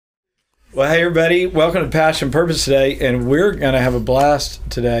Well, hey, everybody. Welcome to Passion Purpose today, and we're going to have a blast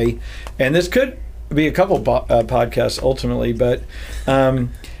today. And this could be a couple podcasts ultimately, but,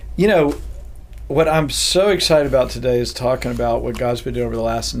 what I'm so excited about today is talking about what God's been doing over the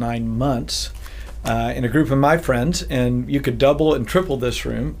last 9 months in a group of my friends. And you could double and triple this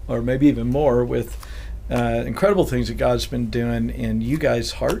room, or maybe even more, with incredible things that God's been doing in you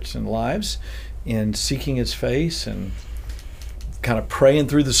guys' hearts and lives, in seeking His face and kind of praying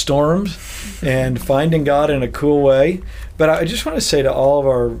through the storms and finding God in a cool way. But I just want to say to all of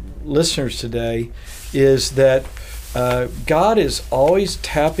our listeners today is that God is always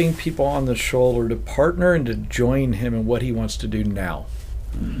tapping people on the shoulder to partner and to join Him in what He wants to do now.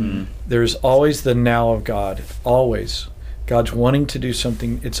 Mm-hmm. There's always the now of God, always. God's wanting to do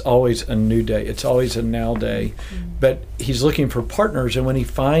something. It's always a new day. It's always a now day. Mm-hmm. But He's looking for partners, and when He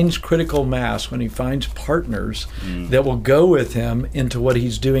finds critical mass, when He finds partners that will go with Him into what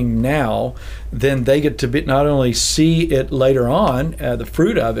He's doing now, then they get to not only see it later on, the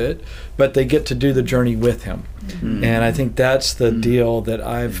fruit of it, but they get to do the journey with Him. Mm-hmm. And I think that's the deal that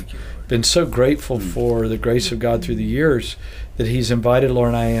I've been so grateful for, the grace of God through the years, that He's invited Laura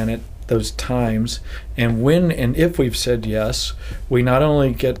and I in at those times. And when and if we've said yes, we not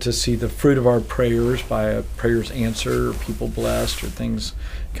only get to see the fruit of our prayers by a prayers answered, or people blessed, or things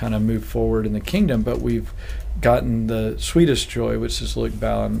kind of move forward in the kingdom, but we've gotten the sweetest joy, which is look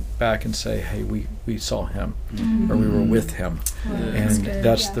back and say, hey, we saw Him, or we were with Him. Wow, and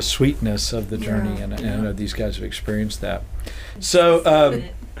that's the sweetness of the journey, and I know these guys have experienced that. So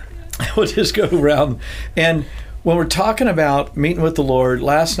we'll just go around. And when we're talking about meeting with the Lord,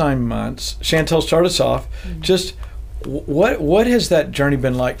 last 9 months, Chantel, start us off. Just what has that journey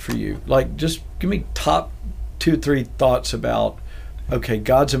been like for you? Like, just give me top 2-3 thoughts about, okay,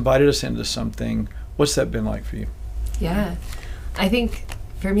 God's invited us into something. What's that been like for you? Yeah, I think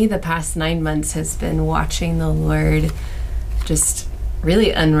for me, the past 9 months has been watching the Lord just really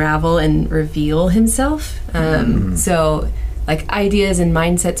unravel and reveal Himself. So like ideas and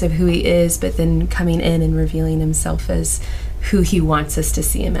mindsets of who He is, but then coming in and revealing Himself as who He wants us to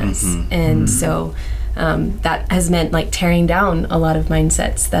see Him as. And so that has meant like tearing down a lot of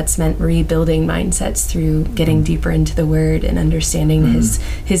mindsets. That's meant rebuilding mindsets through getting deeper into the Word and understanding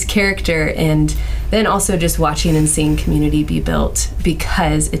His character, and then also just watching and seeing community be built,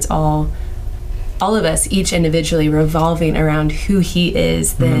 because it's all of us, each individually, revolving around who He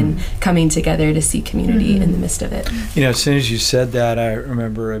is, then coming together to see community in the midst of it. You know, as soon as you said that, I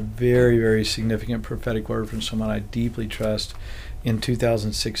remember a very, very significant prophetic word from someone I deeply trust in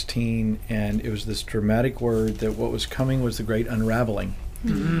 2016, and it was this dramatic word that what was coming was the great unraveling.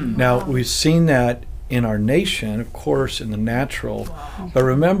 Now, we've seen that in our nation, of course, in the natural, but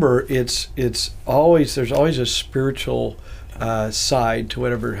remember, there's always a spiritual side to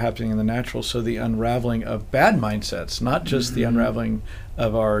whatever happening in the natural. So the unraveling of bad mindsets, not just the unraveling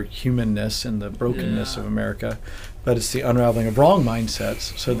of our humanness and the brokenness of America, but it's the unraveling of wrong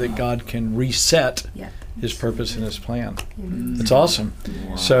mindsets, so that God can reset His purpose and His plan. It's awesome.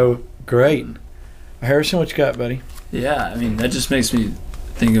 So great. Harrison, what you got, buddy? Yeah, I mean, that just makes me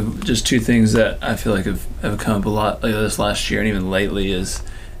think of just 2 things that I feel like have come up a lot like this last year and even lately is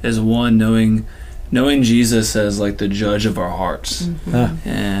one, knowing Jesus as like the judge of our hearts,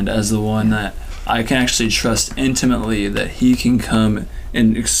 and as the one that I can actually trust intimately, that He can come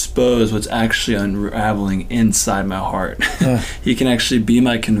and expose what's actually unraveling inside my heart. He can actually be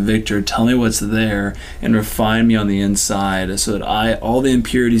my convictor, tell me what's there, and refine me on the inside, so that all the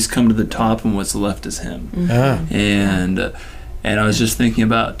impurities come to the top, and what's left is Him. And I was just thinking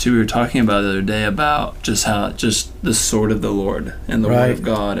about, too, we were talking about the other day about just the sword of the Lord and the Word of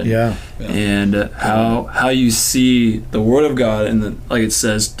God. And how you see the Word of God, and like it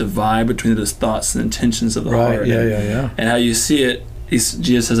says, divide between the thoughts and intentions of the heart. And how you see it,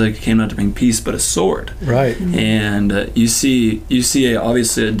 Jesus says, I came not to bring peace, but a sword. And you see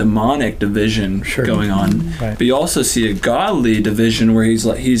obviously a demonic division going on, but you also see a godly division where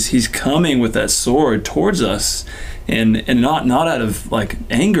he's coming with that sword towards us, and not out of like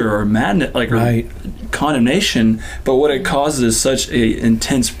anger or madness, like or condemnation, but what it causes is such a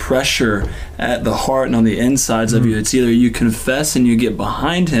intense pressure at the heart and on the insides of you. It's either you confess and you get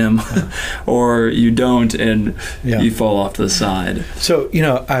behind Him, or you don't and you fall off to the side. So,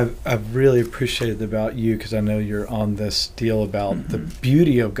 I've really appreciated about you, because I know you're on this deal about the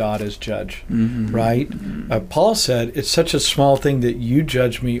beauty of God as judge, right? Paul said, it's such a small thing that you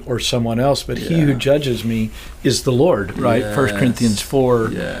judge me or someone else, but He who judges me is the Lord, right? Yes. 1 Corinthians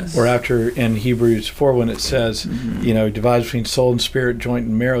 4, Yes. or after in Hebrews 4 when it says, you know, divides between soul and spirit, joint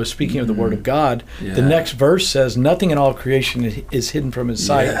and marrow, speaking of the Word of God. Yeah. The next verse says, nothing in all creation is hidden from His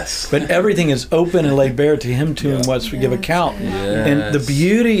sight, Yes. but everything is open and laid bare to Him to whom must we give account. Yes. And the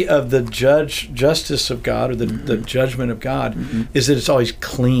beauty of the justice of God, or the judgment of God, is that it's always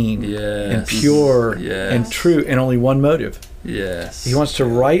clean Yes. and pure Yes. and true, and only one motive. Yes. He wants to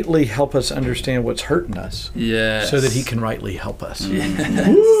rightly help us understand what's hurting us, Yes. so that He can rightly help us. Yes.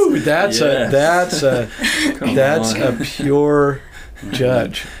 Woo! That's Yes. Come that's on. a pure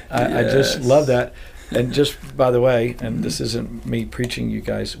judge. I just Yes. love that. And just by the way, and this isn't me preaching, you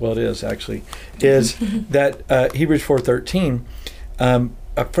guys. Well, it is actually. Is that Hebrews 4:13?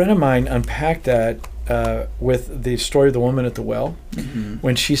 A friend of mine unpacked that with the story of the woman at the well,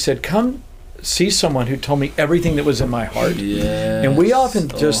 when she said, "Come see someone who told me everything that was in my heart." Yes. And we often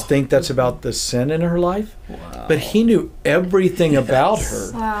just Oh. think that's about the sin in her life, Wow. but He knew everything about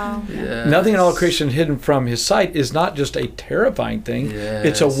her. Wow. Yes. Nothing in all creation hidden from His sight is not just a terrifying thing,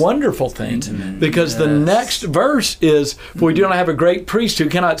 it's a Yes. wonderful thing. Intimate. Because the Yes. next verse is, for we do not have a great priest who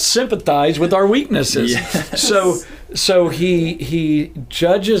cannot sympathize with our weaknesses. Yes. So he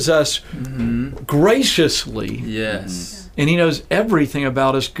judges us graciously, Yes. and He knows everything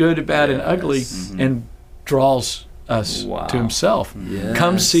about us, good, bad, and ugly, Yes. and draws us Wow. to Himself. Yes.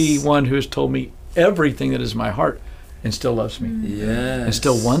 Come see one who has told me everything that is in my heart, and still loves me, Yes. and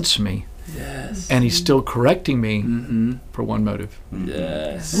still wants me, Yes. and He's still correcting me Mm-hmm. for one motive.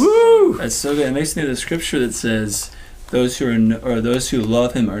 Yes. Woo! That's so good. It makes me think of the scripture that says, "Those who those who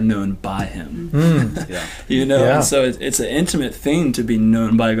love Him are known by Him." Mm. Yeah. You know, Yeah. and so it's an intimate thing to be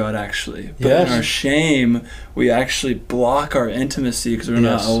known by God, actually. But Yes. in our shame, we actually block our intimacy because we're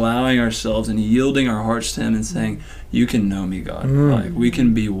not Yes. allowing ourselves and yielding our hearts to Him and saying, "You can know me, God. Mm. Like we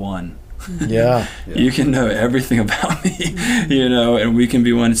can be one. Yeah. You can know everything about me, you know, and we can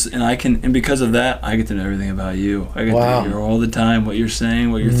be one. And because of that, I get to know everything about you. I get Wow. to hear all the time what you're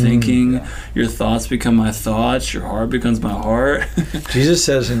saying, what you're thinking. Your thoughts become my thoughts. Your heart becomes my heart. Jesus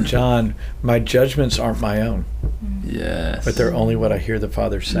says in John, my judgments aren't my own, Yes. but they're only what I hear the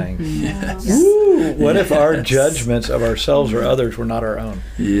Father saying. Yes. Woo! What if our Yes. judgments of ourselves or others were not our own?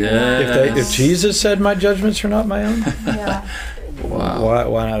 Yes. If Jesus said my judgments are not my own, Yeah. Wow.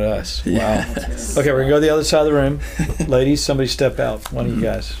 why not us? Wow. Yes. Okay, we're gonna go to the other side of the room. Ladies, somebody step out. One of you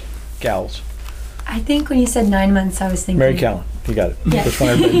guys. Gals. I think when you said 9 months, I was thinking. Mary Callan, you got it. Yeah. Just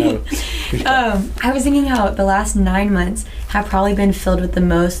want everybody to know. who's talking. I was thinking how the last 9 months have probably been filled with the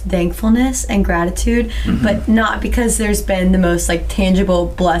most thankfulness and gratitude, but not because there's been the most like tangible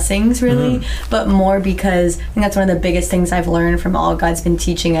blessings really, but more because I think that's one of the biggest things I've learned from all God's been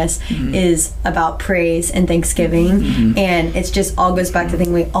teaching us is about praise and thanksgiving. And it's just all goes back to the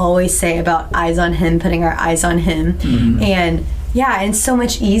thing we always say about eyes on Him, putting our eyes on Him. And yeah, and it's so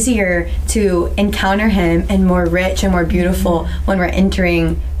much easier to encounter Him and more rich and more beautiful when we're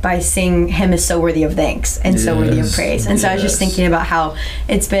entering by seeing Him as so worthy of thanks and so worthy of Yes. praise. And so I was just Yes. thinking about how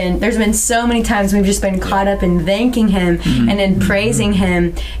there's been so many times we've just been caught up in thanking Him and in praising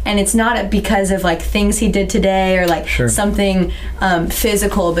Him, and it's not because of like things He did today or like Sure. something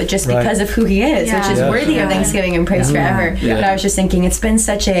physical, but just Right. because of who He is, which is Yes. worthy of thanksgiving and praise forever. Yeah. But I was just thinking it's been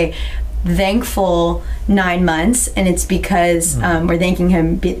such a thankful 9 months, and it's because we're thanking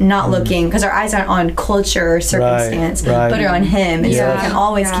Him, not looking because our eyes aren't on culture or circumstance, right. but are on Him, and so we can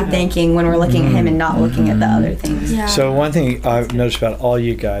always keep thanking when we're looking at Him and not looking at the other things. Yeah. So one thing I've noticed about all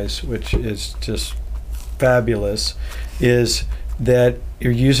you guys, which is just fabulous, is that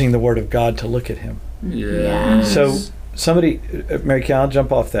you're using the Word of God to look at Him. Yes. So somebody, Mary Kay, I'll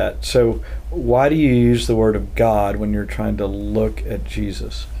jump off that. So why do you use the Word of God when you're trying to look at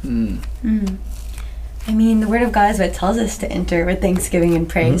Jesus? I mean, the Word of God is what tells us to enter with thanksgiving and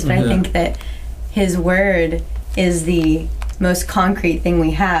praise, but I think that His Word is the most concrete thing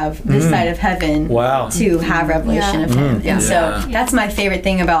we have this side of heaven Wow. to have revelation of Him. And so Yeah. that's my favorite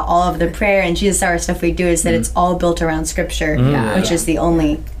thing about all of the prayer and Jesus Hour stuff we do is that it's all built around Scripture, which is the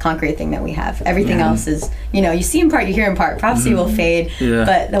only concrete thing that we have. Everything else is, you see in part, you hear in part. Prophecy will fade, Yeah.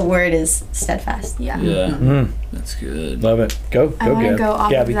 but the Word is steadfast. Yeah. Yeah. That's good. Love it. Go, I want to Gab. go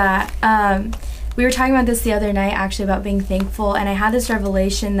off Gabby. of that. We were talking about this the other night, actually, about being thankful, and I had this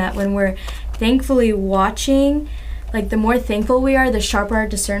revelation that when we're thankfully watching, like the more thankful we are, the sharper our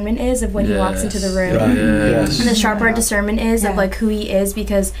discernment is of when He walks into the room. Right. Yes. And the sharper our discernment is of like who He is,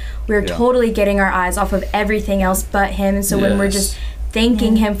 because we're totally getting our eyes off of everything else but Him. And so when we're Yes. just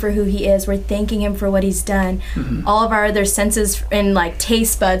thanking him for who he is. We're thanking him for what he's done. All of our other senses and like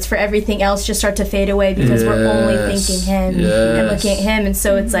taste buds for everything else just start to fade away because we're only thinking him and looking at him. And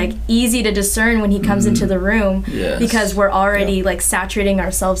so it's like easy to discern when he comes into the room because we're already like saturating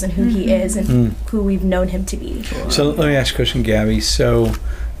ourselves in who he is and who we've known him to be. So let me ask you a question, Gabby. So,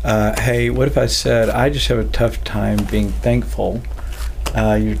 hey, what if I said, I just have a tough time being thankful?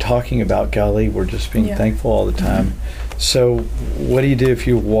 You're talking about, golly, we're just being thankful all the time. So what do you do if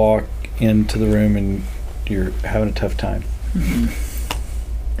you walk into the room and you're having a tough time?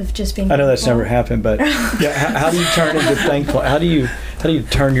 Of just being I know that's thankful. never happened, but how do you turn into thankful? How do you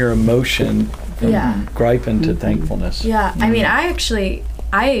turn your emotion from gripe into thankfulness? Yeah, I mean, I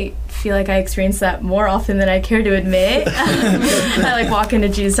feel like I experience that more often than I care to admit. I like walk into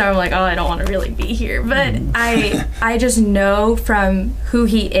Jesus' hour, I'm like, oh, I don't want to really be here. But I just know from who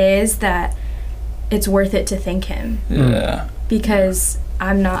he is that it's worth it to thank him. Yeah. Because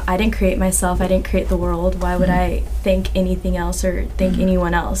I didn't create myself, I didn't create the world. Why would I thank anything else or thank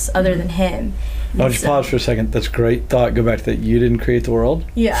anyone else other than him? I'll just pause for a second. That's a great thought. Go back to that. You didn't create the world?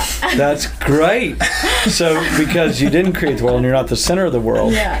 Yeah. That's great. So because you didn't create the world and you're not the center of the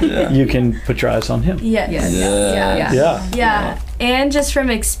world, you can put your eyes on him. Yes. Yeah. And just from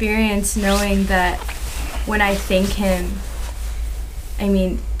experience, knowing that when I thank him, I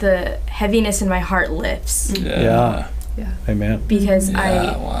mean, the heaviness in my heart lifts. Yeah. Amen. Because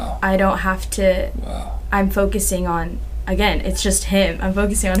I don't have to, I'm focusing on, again, it's just him. I'm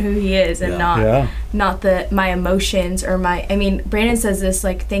focusing on who he is and not my emotions or Brandon says this,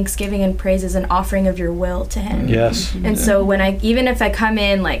 like, thanksgiving and praise is an offering of your will to him. Yes. And so even if I come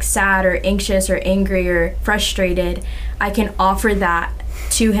in like sad or anxious or angry or frustrated, I can offer that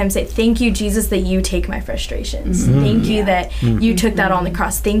to him, say, thank you, Jesus, that you take my frustrations. Thank you that you took that on the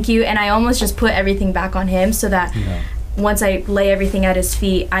cross. Thank you. And I almost just put everything back on him so that once I lay everything at his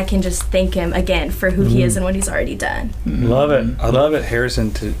feet, I can just thank him again for who he is and what he's already done. Love it. I love it,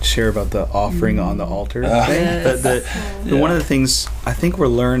 Harrison, to share about the offering on the altar thing. One of the things I think we're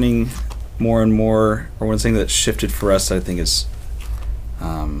learning more and more, or one thing that shifted for us, I think is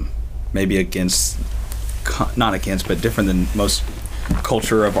maybe not against, but different than most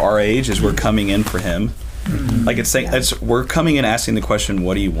culture of our age, is we're coming in for him. Like we're coming in asking the question,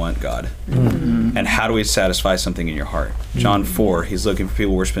 what do you want, God? And how do we satisfy something in your heart? John 4, he's looking for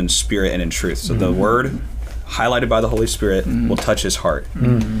people worship in spirit and in truth. So the word highlighted by the Holy Spirit will touch his heart.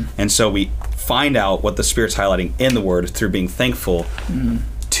 And so we find out what the Spirit's highlighting in the word through being thankful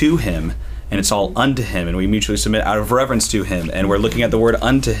to him, and it's all unto him, and we mutually submit out of reverence to him, and we're looking at the word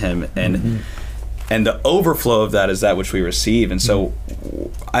unto him, and the overflow of that is that which we receive. And so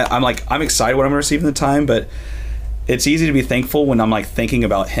I'm excited what I'm going to receive in the time, but it's easy to be thankful when I'm like thinking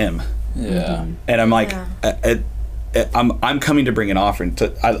about him. Yeah. And I'm like, I'm coming to bring an offering.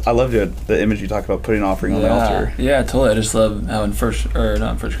 I love the image you talk about, putting an offering on the altar. Yeah, totally. I just love how in not First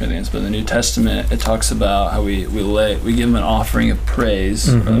Corinthians, but in the New Testament, it talks about how we give him an offering of praise,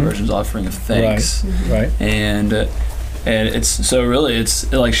 or the version's offering of thanks. Right. And it's so really,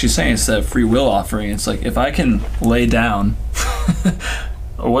 it's like she's saying, it's that free will offering. It's like, if I can lay down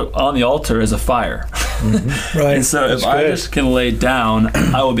what on the altar is a fire. Right. And so if I just can lay down,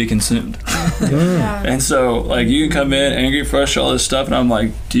 I will be consumed. And so like you can come in angry, frustrated, all this stuff, and I'm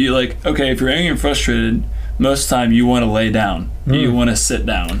like, do you okay, if you're angry and frustrated, most of the time you want to lay down. You want to sit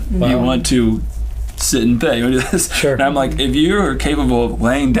down. You want to sit in bed. You want to do this? Sure. And I'm like, if you're capable of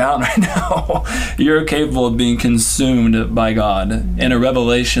laying down right now, you're capable of being consumed by God in a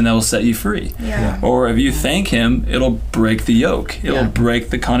revelation that will set you free. Or if you thank him, it'll break the yoke. It will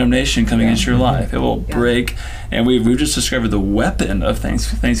break the condemnation coming into your life. It will break, and we've just discovered the weapon of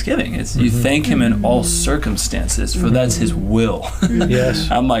Thanksgiving. It's you thank him in all circumstances, for that's his will.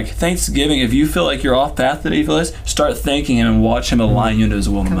 Yes. I'm like, Thanksgiving, if you feel like you're off path today, start thanking him and watch him align you into his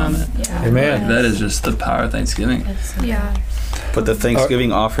will in the moment. Amen. That is just the power of Thanksgiving. Put the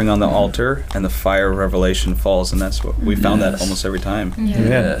Thanksgiving offering on the altar, and the fire of revelation falls, and that's what we found that almost every time.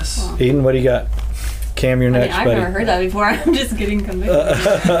 Yes. Eden, what do you got? Cam, you're next, I've buddy. never heard that before. I'm just getting convicted.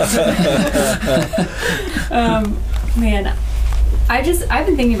 Man, I've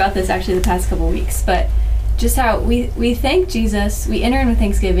been thinking about this actually the past couple weeks, but just how we thank Jesus, we enter in with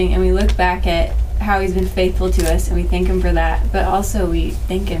Thanksgiving, and we look back at how he's been faithful to us, and we thank him for that, but also we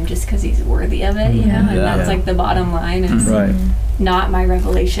thank him just because he's worthy of it, you know, and that's like the bottom line. It's not my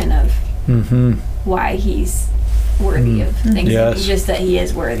revelation of why he's worthy of Thanksgiving, just that he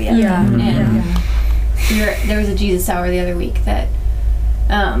is worthy of it. And there was a Jesus hour the other week that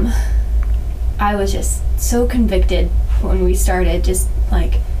I was just so convicted when we started, just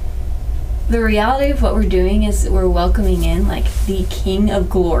like the reality of what we're doing is we're welcoming in like the King of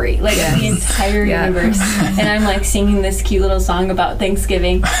Glory, like the entire universe. And I'm like singing this cute little song about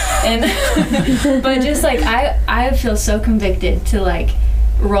Thanksgiving, and but just like I feel so convicted to like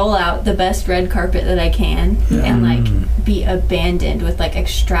roll out the best red carpet that I can and like be abandoned with like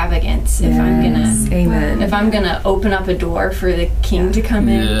extravagance if I'm gonna open up a door for the King to come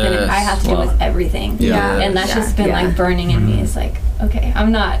in, then I have to do with everything. And that's just been like burning in me. It's like, okay,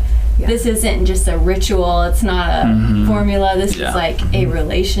 I'm not this isn't just a ritual, it's not a formula, this is like a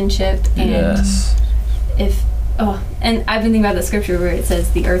relationship. And and I've been thinking about the scripture where it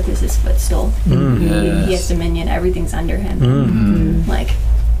says the earth is his footstool. He has dominion, everything's under him. Like,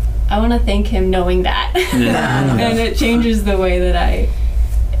 I want to thank him knowing that. And it changes the way that I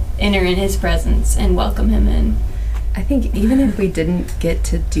enter in his presence and welcome him in. I think even if we didn't get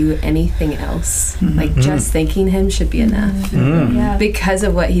to do anything else, like just thanking him should be enough. Because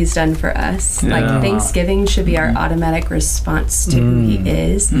of what he's done for us. Like Thanksgiving should be our automatic response to who he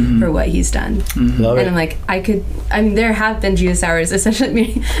is for what he's done. Love it. And I'm like, there have been Jesus hours, especially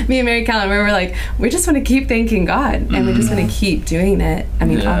me and Mary Callan, where we're like, we just want to keep thanking God and we just want to keep doing it. I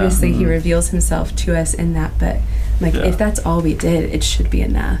mean, obviously he reveals himself to us in that, but like if that's all we did, it should be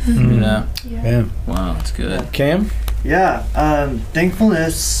enough. Yeah. Wow, that's good. Cam? Yeah,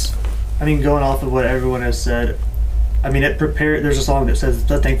 thankfulness, I mean, going off of what everyone has said, I mean, there's a song that says,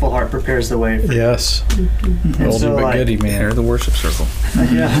 the thankful heart prepares the way for Yes. And so, but like, goodie, man. Enter the worship circle.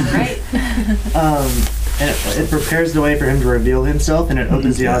 Right? and it prepares the way for him to reveal himself, and it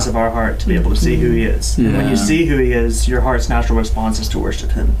opens the eyes of our heart to be able to see who he is. And when you see who he is, your heart's natural response is to worship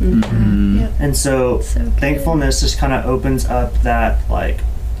him. And so thankfulness just kind of opens up that, like,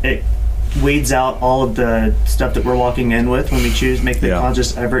 it weeds out all of the stuff that we're walking in with when we make the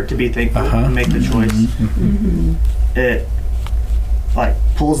conscious effort to be thankful and make the choice. It like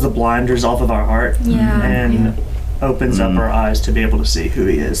pulls the blinders off of our heart and opens up our eyes to be able to see who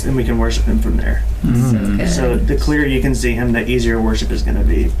he is, and we can worship him from there. So the clearer you can see him, the easier worship is going to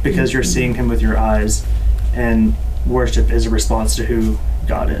be, because you're seeing him with your eyes, and worship is a response to who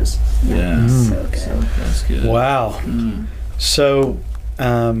God is. So that's good. Wow. So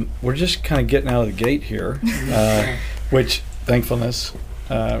we're just kind of getting out of the gate here, which thankfulness,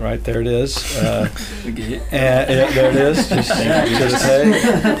 right there it is. The gate. There it is.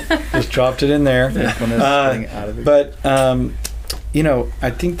 Just dropped it in there. But you know,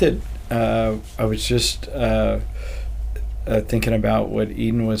 I think that I was just thinking about what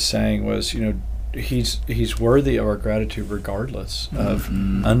Eden was saying was, you know, he's worthy of our gratitude regardless of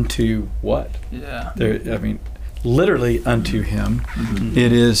unto what. I mean, literally unto him.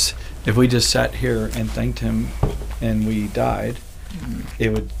 It is, if we just sat here and thanked him and we died,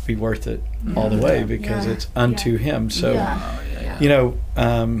 it would be worth it all the way, because it's unto him. So you know,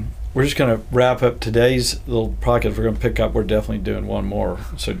 we're just going to wrap up today's little podcast. We're going to pick up, we're definitely doing one more,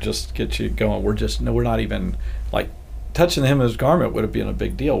 so just get you going. We're not even like touching him in his garment would have been a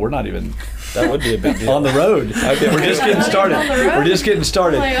big deal. We're not even, that would be a big deal. On the road. We're just getting started. We're just getting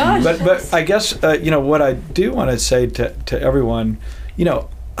started. Oh my gosh. But I guess, you know, what I do want to say to everyone, you know,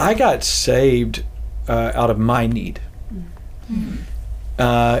 I got saved out of my need.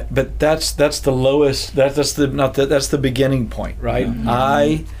 But that's the lowest, that's the beginning point, right?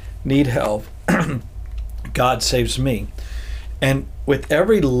 I need help. God saves me. And with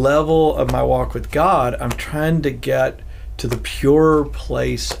every level of my walk with God, I'm trying to get to the pure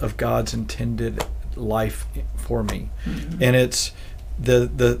place of God's intended life for me. And it's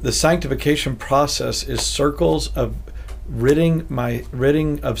the sanctification process is circles of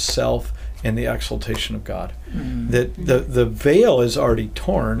ridding of self and the exaltation of God. That the veil is already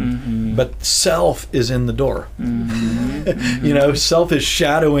torn, but self is in the door. You know, self is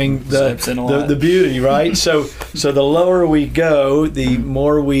shadowing the beauty, right? So the lower we go, the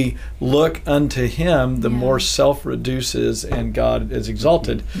more we look unto him, the more self reduces and God is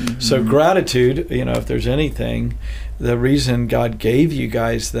exalted. So gratitude, you know, if there's anything, the reason God gave you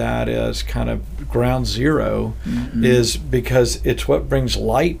guys that as kind of ground zero is because it's what brings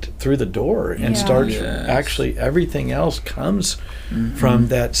light through the door and starts actually everything else comes from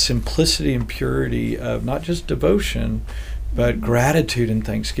that simplicity and purity of not just devotion but gratitude and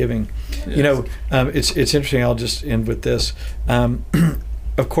thanksgiving. You know, it's interesting, I'll just end with this.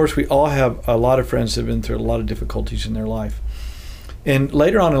 Of course, we all have a lot of friends that have been through a lot of difficulties in their life, and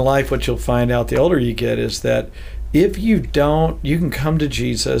later on in life what you'll find out the older you get is that if you don't, you can come to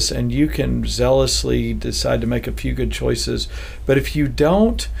Jesus and you can zealously decide to make a few good choices, but if you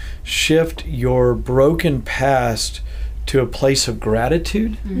don't shift your broken past to a place of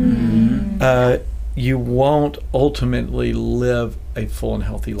gratitude, you won't ultimately live a full and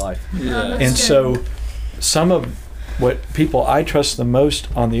healthy life. Yeah. And so some of what people I trust the most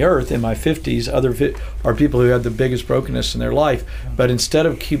on the earth in my 50s are people who had the biggest brokenness in their life, but instead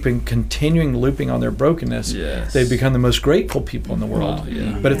of continuing looping on their brokenness, they become the most grateful people in the world. Wow,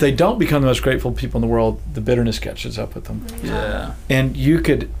 yeah. But if they don't become the most grateful people in the world, the bitterness catches up with them. Yeah. And you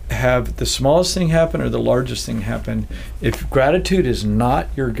could have the smallest thing happen or the largest thing happen. If gratitude is not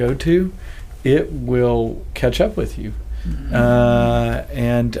your go-to, it will catch up with you.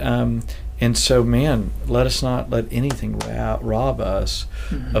 And so, man, let us not let anything rob us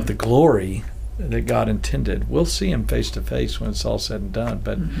of the glory that God intended. We'll see him face to face when it's all said and done,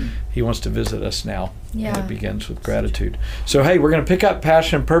 but he wants to visit us now. Yeah. And it begins with gratitude. So, hey, we're going to pick up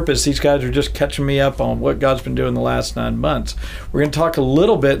passion and purpose. These guys are just catching me up on what God's been doing the last 9 months. We're going to talk a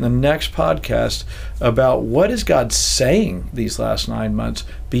little bit in the next podcast about what is God saying these last 9 months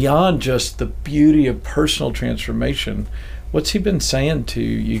beyond just the beauty of personal transformation. What's he been saying to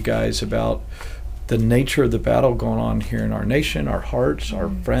you guys about the nature of the battle going on here in our nation, our hearts, our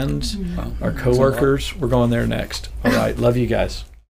friends, our coworkers? We're going there next. All right. Love you guys.